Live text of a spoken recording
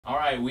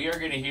right, we are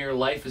going to hear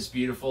Life is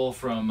Beautiful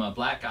from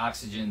Black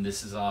Oxygen.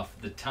 This is off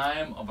The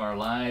Time of Our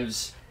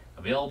Lives,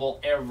 available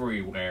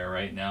everywhere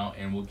right now,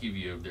 and we'll give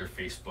you their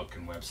Facebook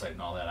and website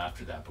and all that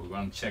after that. But we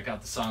want to check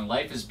out the song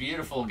Life is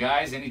Beautiful,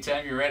 guys,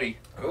 anytime you're ready.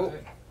 Cool.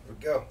 Right. Here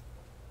we go.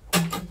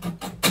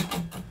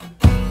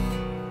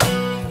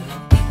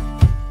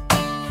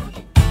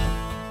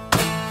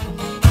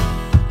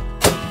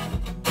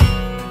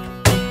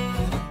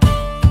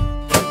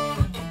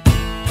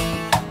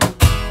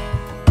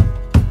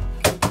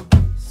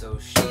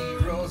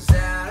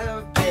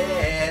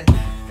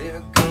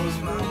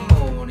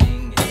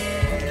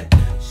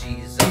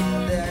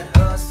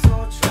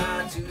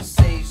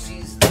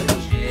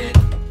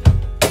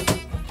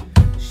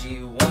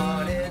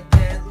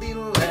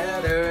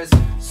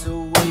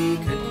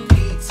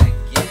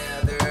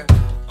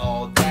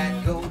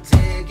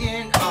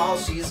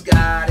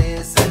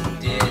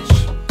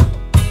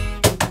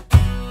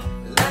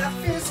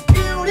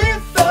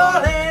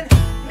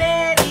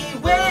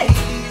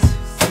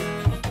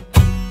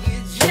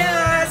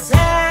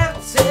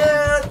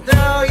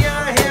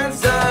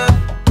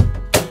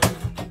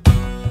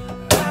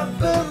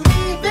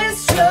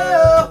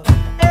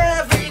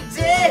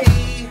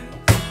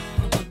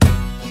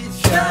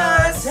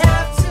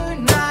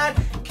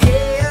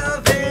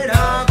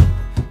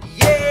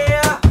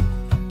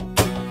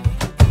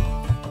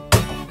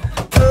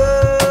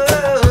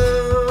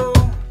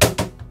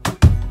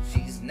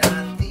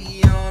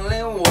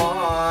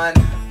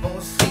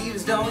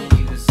 Don't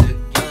use a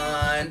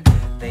gun.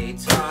 They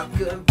talk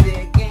about